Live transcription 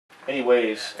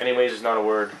Anyways is not a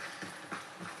word.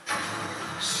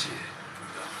 Shit.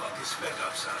 The fuck is spec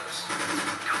ops on us?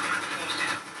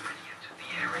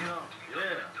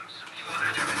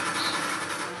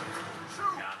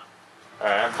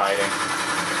 Alright, I'm hiding.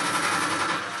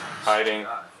 Hiding.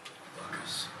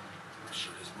 Fuckers. I'm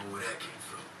sure there's more where that came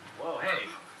from. Whoa, hey.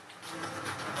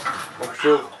 Oh,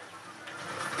 shoot.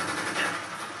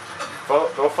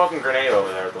 Throw a fucking grenade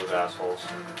over there with those assholes.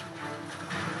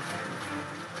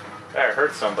 There,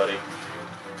 hurt somebody.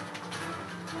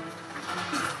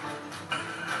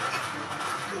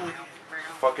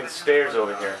 Fucking stairs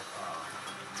over here.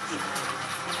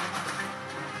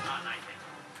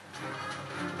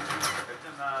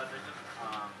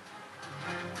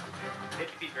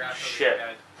 Shit.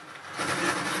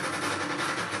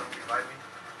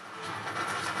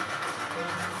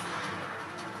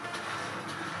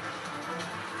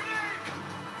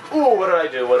 Ooh, what did I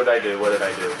do? What did I do? What did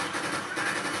I do?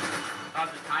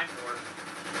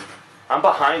 I'm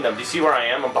behind them. Do you see where I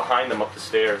am? I'm behind them up the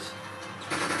stairs.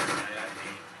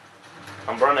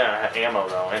 I'm running out of ammo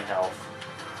though, and health.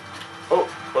 Oh,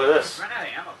 look at this. Run out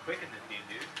of ammo quick in this game,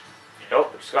 dude.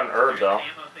 Nope, just got an herb though.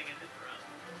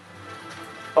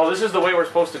 Oh, this is the way we're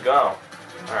supposed to go.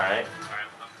 Alright.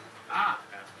 Ah!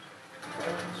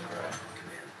 Command,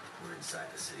 we're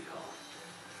inside the city hall.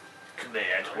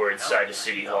 Command, we're inside the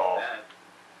city hall.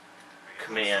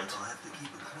 Command. I'll have to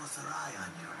keep a closer eye on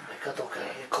you. I got to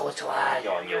keep a closer eye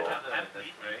on you.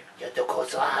 You have to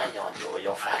closer eye on you.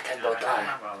 You're fucking don't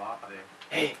die.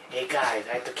 Hey guys,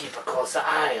 I have to keep a closer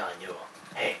eye on you.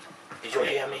 Hey, did you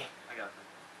hear me?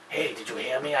 Hey, did you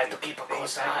hear me? I have to keep a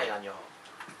closer eye on you.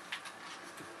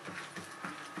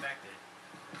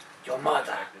 Your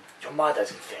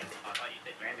mother's infected. I thought you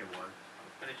said Brandon was.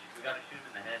 We gotta shoot him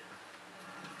in the head.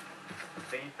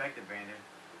 Stay infected, Brandon.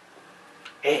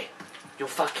 Hey, you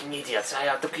fucking idiots. I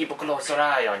have to keep a closer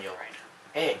eye on you.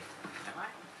 Hey. Am I?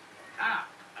 Ah!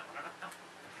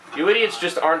 You idiots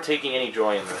just aren't taking any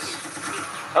joy in this.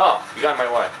 Oh, you got in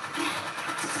my way.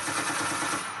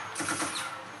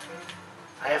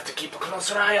 I have to keep a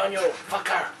closer eye on you,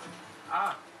 fucker.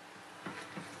 Ah!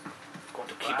 Going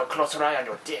to keep a closer eye on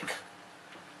your dick.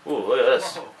 Ooh, look at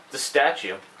this. Whoa. The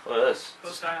statue. Look at this.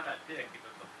 Close eye on that dick. Keep a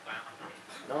close eye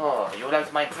on No, you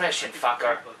like my impression,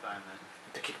 fucker. Close eye on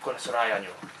that. To keep a closer eye on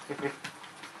you.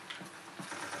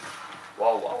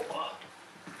 Whoa, whoa, whoa.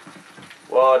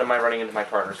 What am I running into my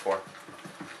partners for?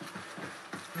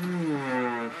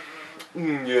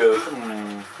 Yes.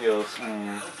 Yes.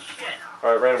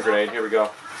 Alright, random grenade. Here we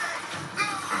go.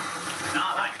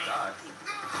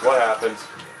 What happened?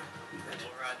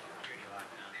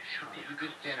 You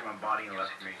just stand in my body and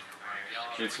left me.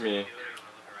 Shoots me.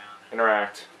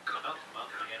 Interact.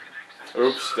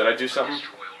 Oops, did I do something?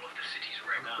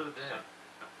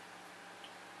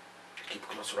 Keep a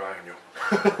closer eye on you.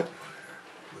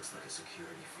 Looks like a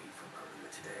security feed from earlier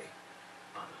today.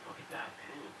 Oh, look at that.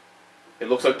 It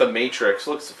looks like the Matrix.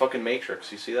 Look, it's the fucking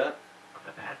Matrix. You see that? Look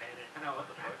at that. I know what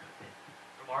the fuck.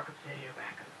 Remarkable city or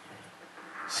backup city.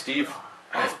 Steve.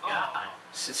 Oh.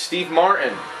 Steve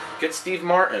Martin. Get Steve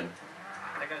Martin.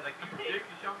 That guy's like, you dick,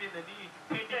 you shot me in the knee.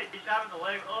 Hey, Dad, you shot him in the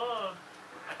leg. Oh.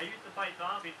 I used to fight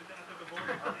zombies, but then I took a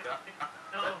bullet.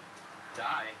 No.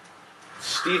 Die.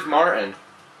 Steve Martin.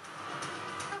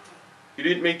 You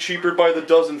didn't make cheaper by the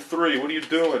dozen 3. What are you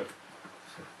doing?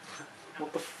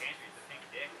 What the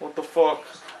what the fuck?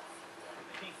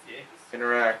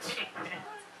 Interact.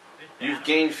 You've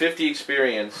gained 50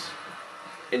 experience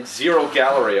and 0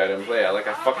 gallery items. Yeah, like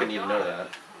I fucking need to know that.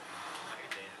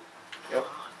 Yep.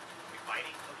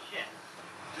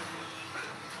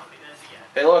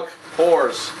 Hey look,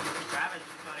 whores.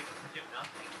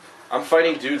 I'm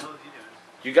fighting dudes.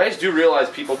 You guys do realize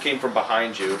people came from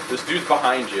behind you. This dude's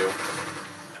behind you.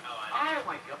 Oh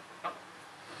my god.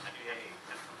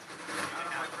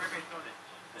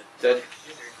 Dead.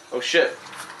 Oh shit.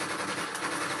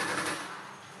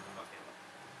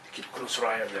 Keep a closer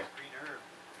eye on you.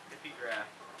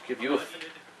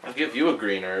 I'll give you a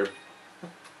green herb.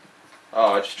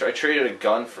 Oh, I traded a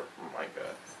gun for. Oh my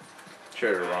god.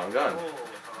 Traded the wrong gun.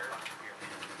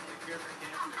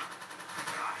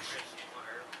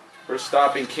 We're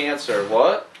stopping cancer.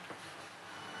 What?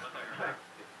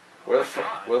 Where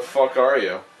the fuck are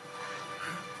you?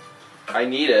 I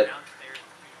need it.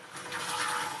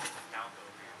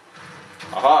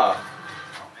 Aha.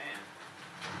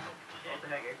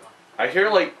 I hear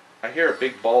a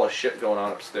big ball of shit going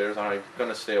on upstairs. I'm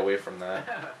gonna stay away from that.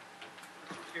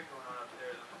 Shit going on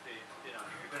upstairs.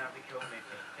 You're gonna have to kill me.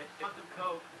 Want some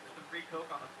coke? There's some free coke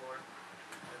on the floor.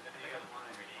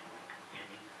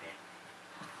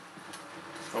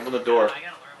 Open the door.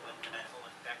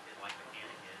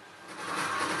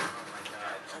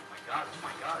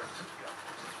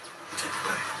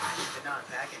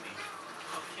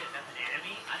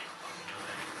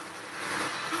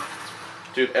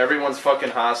 Dude, everyone's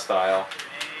fucking hostile.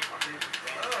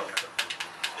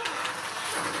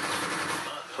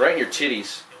 Right in your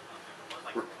titties.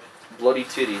 Bloody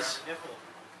titties.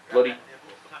 Bloody.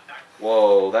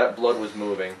 Whoa, that blood was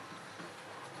moving.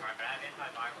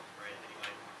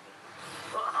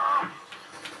 Oh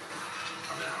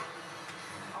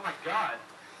my god.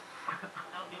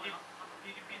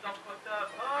 DGP's all fucked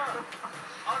up.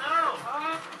 Oh no!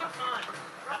 Come on!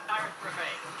 Fire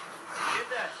spray. Get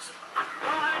that.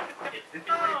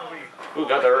 Ooh,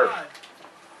 got the herb.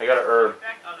 I got an herb.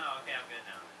 Oh no, okay, I'm good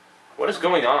now. What is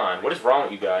going on? What is wrong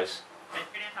with you guys? I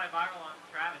sprayed antiviral on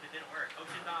Travis, it didn't work. Oh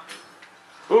shit, zombies.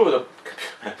 Ooh, the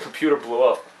computer blew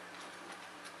up.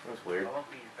 That was weird. I won't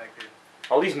be infected.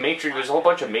 All these Matrix, there's a whole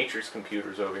bunch of Matrix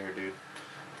computers over here, dude.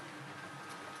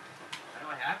 I know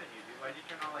what happened to you, dude. Why'd you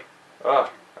turn on like...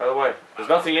 Oh, out of the way. There's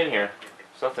nothing in here.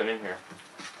 There's nothing in here.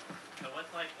 So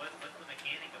what's the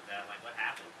mechanic of that? Like what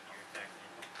happens when you're infected?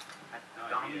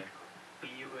 Zombies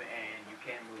see you and you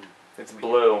can't move. It's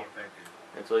blue.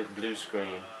 It's like blue screen.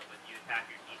 When you attack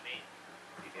your teammates.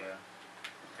 Yeah.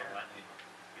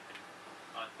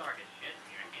 Oh, it's dark as shit in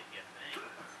here. I can't see a thing.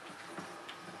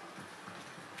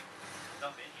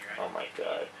 Stuff in here. Oh my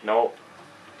god. Nope.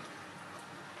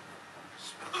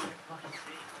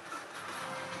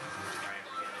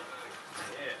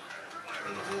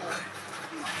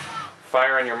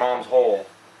 Fire in your mom's hole.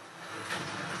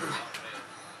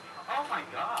 Oh my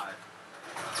god.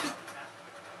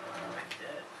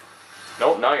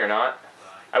 Nope, no you're not.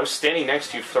 I was standing next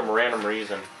to you for some random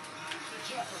reason.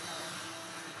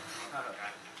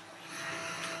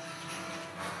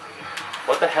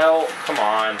 What the hell? Come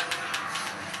on.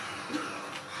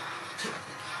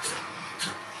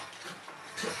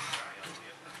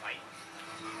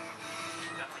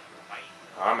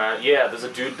 I'm at. Yeah, there's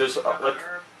a dude.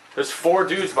 There's 4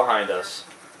 dudes behind us.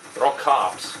 They're all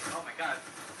cops. Oh my god.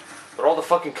 They're all the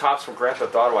fucking cops from Grand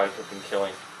Theft Auto I've been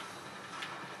killing.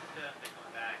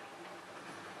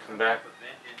 Come back.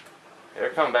 Yeah, they're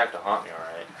coming back to haunt me,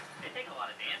 alright. They take a lot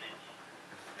of damage.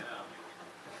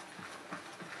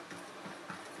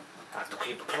 I have to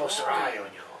keep a closer eye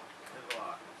on you.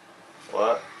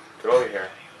 What? Get over here.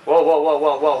 Whoa, whoa, whoa,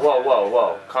 whoa, whoa, whoa, whoa,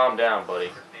 whoa. Calm down,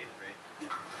 buddy.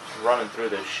 Just running through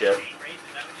this shit.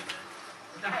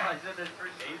 No, I said this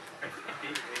first date rape.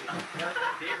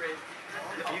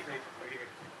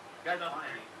 Guys, I'm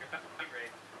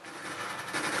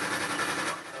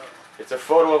It's a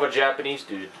photo of a Japanese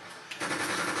dude.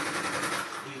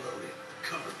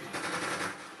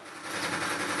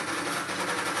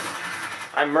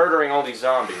 I'm murdering all these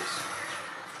zombies.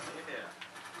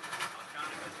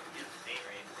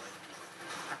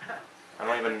 I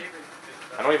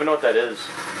don't even know what that is.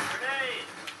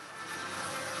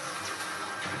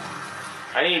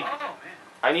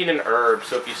 I need an herb,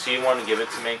 so if you see one, give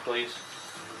it to me, please.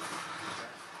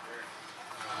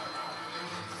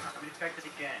 I'm infected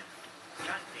again.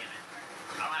 God damn it.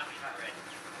 I don't have any red.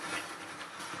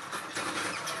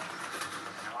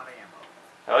 I'm out of ammo.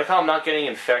 I like how I'm not getting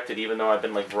infected even though I've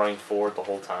been like running forward the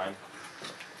whole time.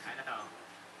 I know.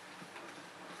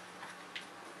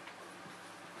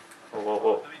 Whoa, whoa,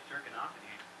 whoa. Somebody's jerking off in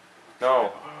here.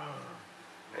 No.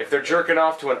 If they're jerking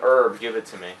off to an herb, give it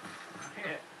to me.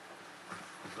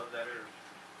 Love that herb.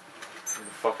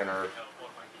 The fucking herb.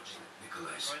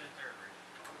 Nicholas.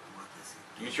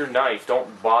 Use your knife.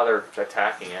 Don't bother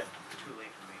attacking it. Too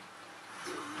late for me.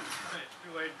 It's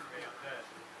too late for me, I'm dead.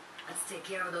 Let's take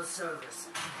care of those servers.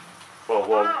 Whoa,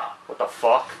 whoa. What the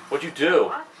fuck? What'd you do?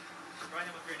 What? Throwing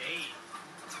him with grenades.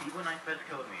 Evil Knight Feds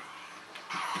killed me.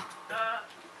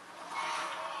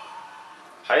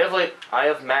 I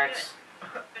have max.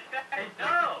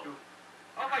 No!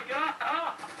 Oh my god!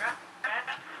 Oh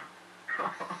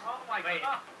my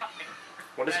god!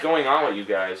 What is going on with you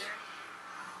guys?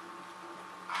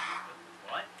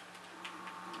 What?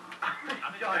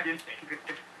 I'm Dog,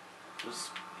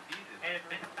 Just Hey,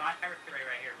 there's a fire spray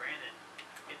right here, Brandon.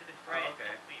 Get to the spray. Oh,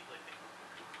 okay. Please,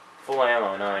 please. full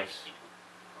ammo, nice.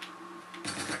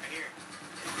 Right here.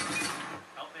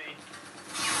 Help me.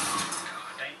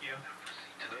 Thank you.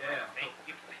 Yeah. Thank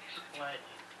you. Pledge.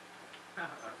 I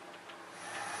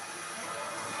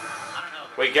don't know.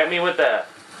 Wait, get me with that.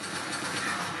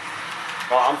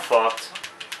 Oh, I'm fucked.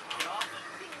 Get off it.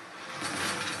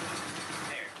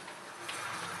 There.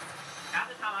 Half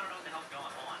the time I don't know what the hell's going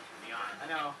on, to be honest. I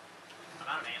know. I'm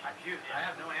out of ammo. I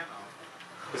have no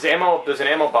ammo. There's an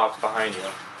ammo box behind you.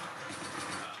 Where?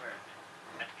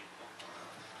 That's useful.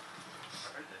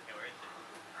 Where is it? Yeah, where is it?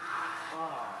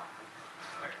 Oh.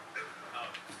 Where? Oh,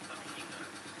 let me keep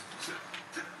those.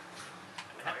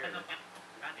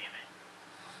 God damn it.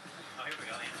 Oh, here we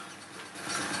go, ammo.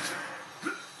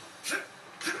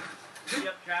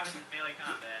 Melee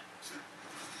combat.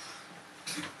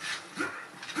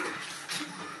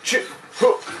 Chip,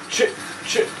 ho,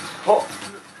 chip, ho.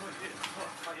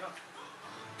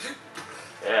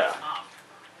 Yeah.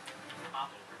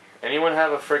 Anyone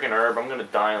have a freaking herb? I'm gonna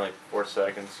die in like 4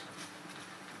 seconds.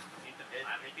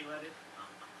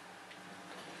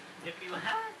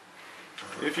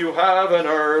 If you have an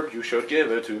herb, you should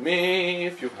give it to me.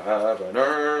 If you have an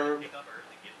herb,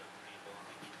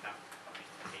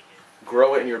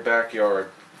 grow it in your backyard.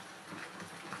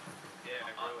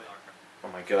 Oh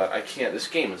my god, I can't. This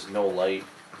game is no light.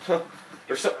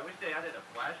 There's some. I wish they added a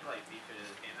flashlight feature to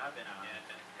this game. I've been on it.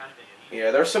 Kind of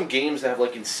Yeah, there's some games that have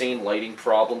like insane lighting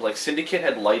problems. Like Syndicate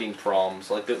had lighting problems.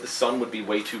 Like the sun would be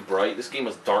way too bright. This game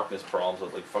has darkness problems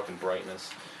with like fucking brightness.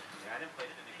 Yeah, I didn't play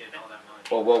Syndicate all that much.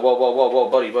 Whoa,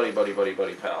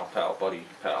 buddy, pal,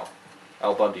 pal.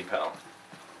 Al Bundy, pal.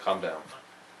 Calm down.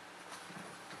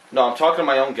 No, I'm talking to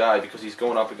my own guy because he's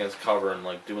going up against cover and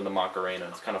like doing the Macarena.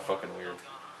 It's kind of fucking weird.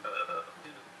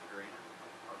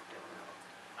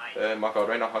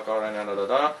 Macarena, da da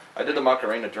da. I did the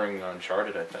Macarena during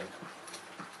Uncharted, I think.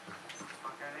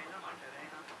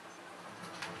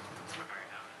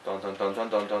 Dun dun dun dun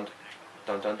dun dun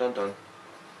dun dun dun dun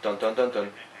dun dun dun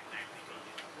dun.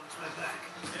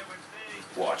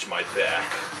 Watch my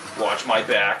back. Watch my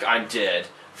back. I'm dead.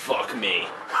 Fuck me.